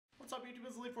What's up YouTube,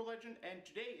 it's Elite4Legend, and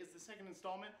today is the second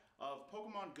installment of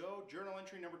Pokemon Go Journal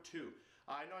Entry number 2.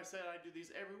 I know I said I'd do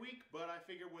these every week, but I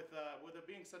figured with it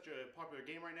being such a popular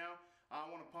game right now, I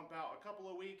want to pump out a couple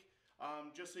a week,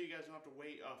 just so you guys don't have to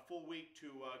wait a full week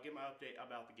to get my update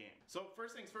about the game. So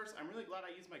first things first, I'm really glad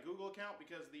I used my Google account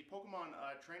because the Pokemon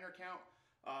trainer account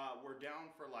were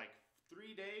down for like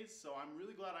 3 days, so I'm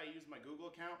really glad I used my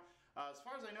Google account. As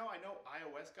far as I know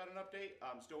iOS got an update.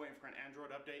 I'm still waiting for an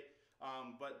Android update.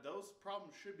 But those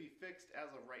problems should be fixed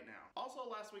as of right now. Also,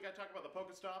 last week I talked about the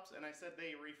Pokestops, and I said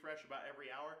they refresh about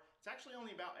every hour. It's actually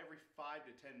only about every 5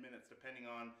 to 10 minutes, depending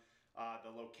on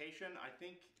the location. I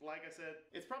think, like I said,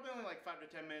 it's probably only like 5 to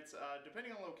 10 minutes.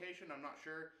 Depending on location, I'm not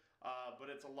sure.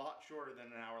 But it's a lot shorter than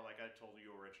an hour like I told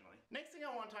you originally. Next thing I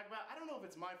want to talk about, I don't know if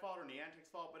it's my fault or Niantic's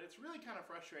fault, but it's really kind of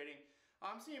frustrating.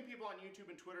 I'm seeing people on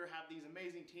YouTube and Twitter have these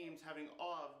amazing teams having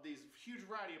all of these huge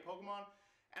variety of Pokemon,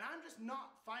 and I'm just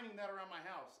not finding that around my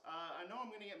house. I know I'm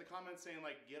going to get in the comments saying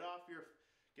like, get off your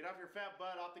fat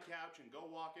butt off the couch and go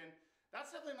walking.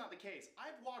 That's definitely not the case.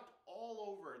 I've walked all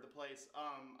over the place.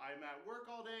 I'm at work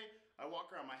all day. I walk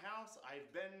around my house. I've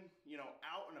been,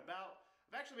 out and about.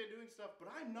 I've actually been doing stuff, but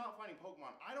I'm not finding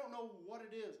Pokemon. I don't know what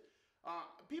it is.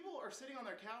 People are sitting on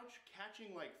their couch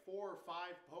catching like 4 or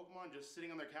 5 Pokemon just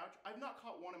sitting on their couch. I've not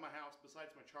caught one in my house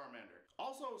besides my Charmander.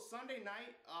 Also, Sunday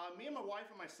night, me and my wife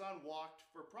and my son walked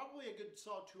for probably a good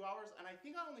solid 2 hours, and I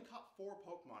think I only caught 4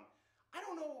 Pokemon. I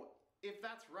don't know if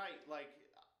that's right. Like,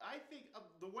 I think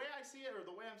the way I see it, or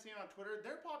the way I'm seeing it on Twitter,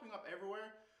 they're popping up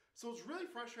everywhere. So it's really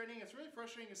frustrating. It's really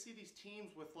frustrating to see these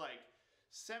teams with like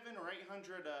 700 or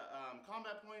 800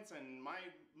 combat points, and my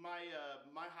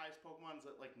highest Pokemon is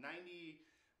at like 90,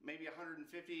 maybe 150.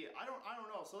 I don't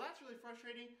know. So that's really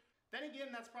frustrating. Then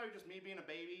again, that's probably just me being a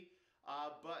baby.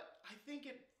 But I think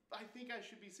I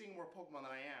should be seeing more Pokemon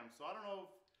than I am. So I don't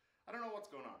know what's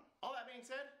going on. All that being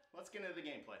said, let's get into the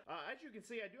gameplay. As you can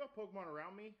see, I do have Pokemon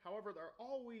around me. However, they're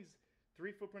always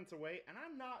 3 footprints away, and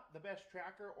I'm not the best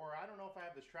tracker, or I don't know if I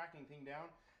have this tracking thing down,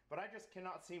 but I just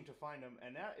cannot seem to find them,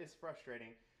 and that is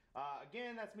frustrating.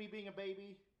 Again, that's me being a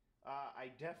baby. I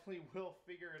definitely will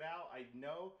figure it out, I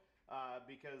know,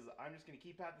 because I'm just going to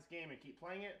keep at this game and keep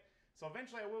playing it. So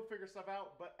eventually I will figure stuff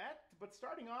out, but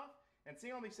starting off and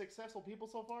seeing all these successful people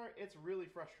so far, it's really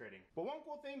frustrating. But one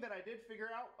cool thing that I did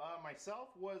figure out myself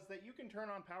was that you can turn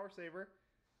on Power Saver.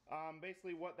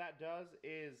 Basically what that does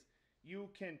is you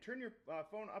can turn your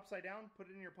phone upside down, put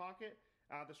it in your pocket.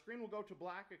 The screen will go to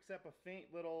black except a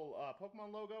faint little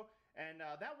Pokemon logo, and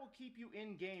that will keep you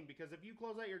in game, because if you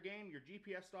close out your game, your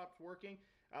GPS stops working,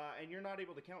 and you're not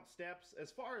able to count steps, as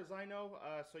far as I know,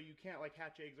 so you can't like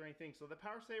hatch eggs or anything. So the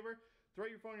Power Saver, throw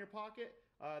your phone in your pocket,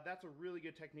 that's a really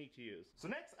good technique to use. So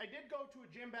next, I did go to a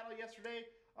gym battle yesterday.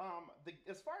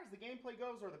 As far as the gameplay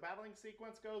goes, or the battling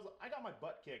sequence goes, I got my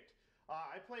butt kicked.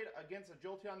 I played against a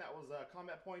Jolteon that was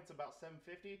combat points about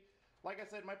 750. Like I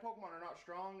said, my Pokemon are not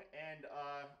strong, and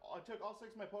I took all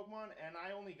 6 of my Pokemon, and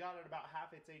I only got it about half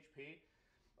its HP.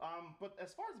 But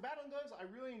as far as battling goes, I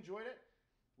really enjoyed it.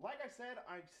 Like I said,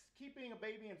 I keep being a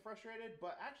baby and frustrated,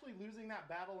 but actually losing that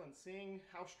battle and seeing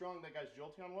how strong that guy's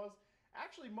Jolteon was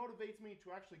actually motivates me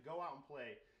to actually go out and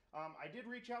play. I did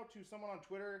reach out to someone on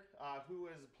Twitter who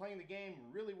is playing the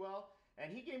game really well,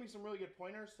 and he gave me some really good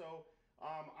pointers, so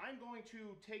I'm going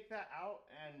to take that out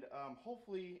and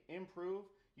hopefully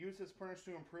use his pointers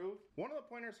to improve. One of the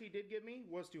pointers he did give me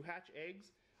was to hatch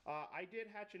eggs. I did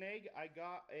hatch an egg. I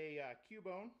got a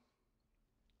Cubone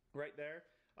right there.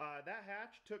 That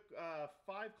hatch took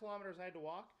 5 kilometers I had to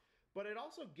walk, but it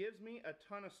also gives me a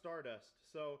ton of Stardust.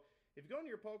 So if you go into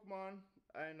your Pokemon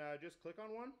and just click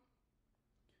on one,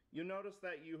 you'll notice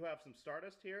that you have some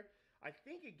Stardust here. I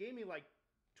think it gave me like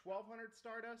 1200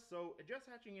 Stardust, so just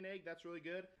hatching an egg, that's really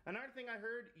good. Another thing I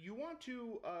heard, you want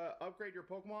to upgrade your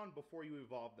Pokemon before you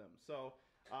evolve them. So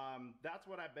that's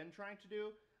what I've been trying to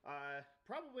do.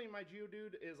 Probably my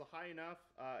Geodude is a high enough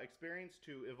experience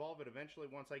to evolve it eventually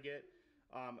once I get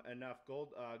enough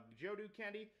gold Geodude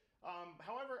candy.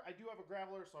 However, I do have a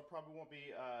Graveler, so I probably won't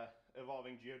be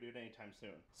evolving Geodude anytime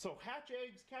soon. So hatch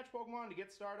eggs, catch Pokemon to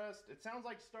get Stardust. It sounds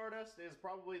like Stardust is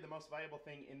probably the most valuable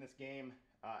thing in this game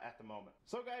at the moment.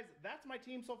 So guys, that's my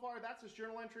team so far. That's this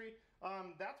journal entry.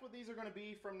 That's what these are going to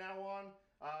be from now on.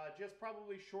 Just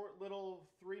probably short little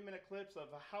 3-minute clips of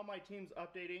how my team's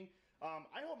updating.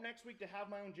 I hope next week to have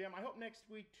my own gym. I hope next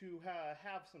week to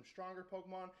have some stronger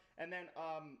Pokemon. And then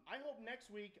I hope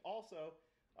next week also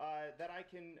that I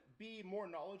can be more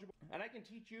knowledgeable and I can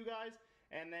teach you guys,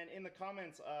 and then in the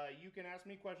comments you can ask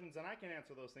me questions and I can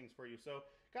answer those things for you. So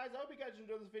guys, I hope you guys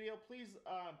enjoyed this video. Please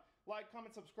like,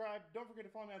 comment, subscribe. Don't forget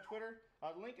to follow me on Twitter.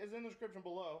 The link is in the description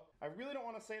below. I really don't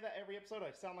want to say that every episode.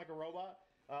 I sound like a robot,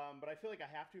 but I feel like I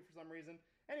have to for some reason.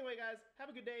 Anyway, guys, have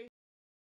a good day.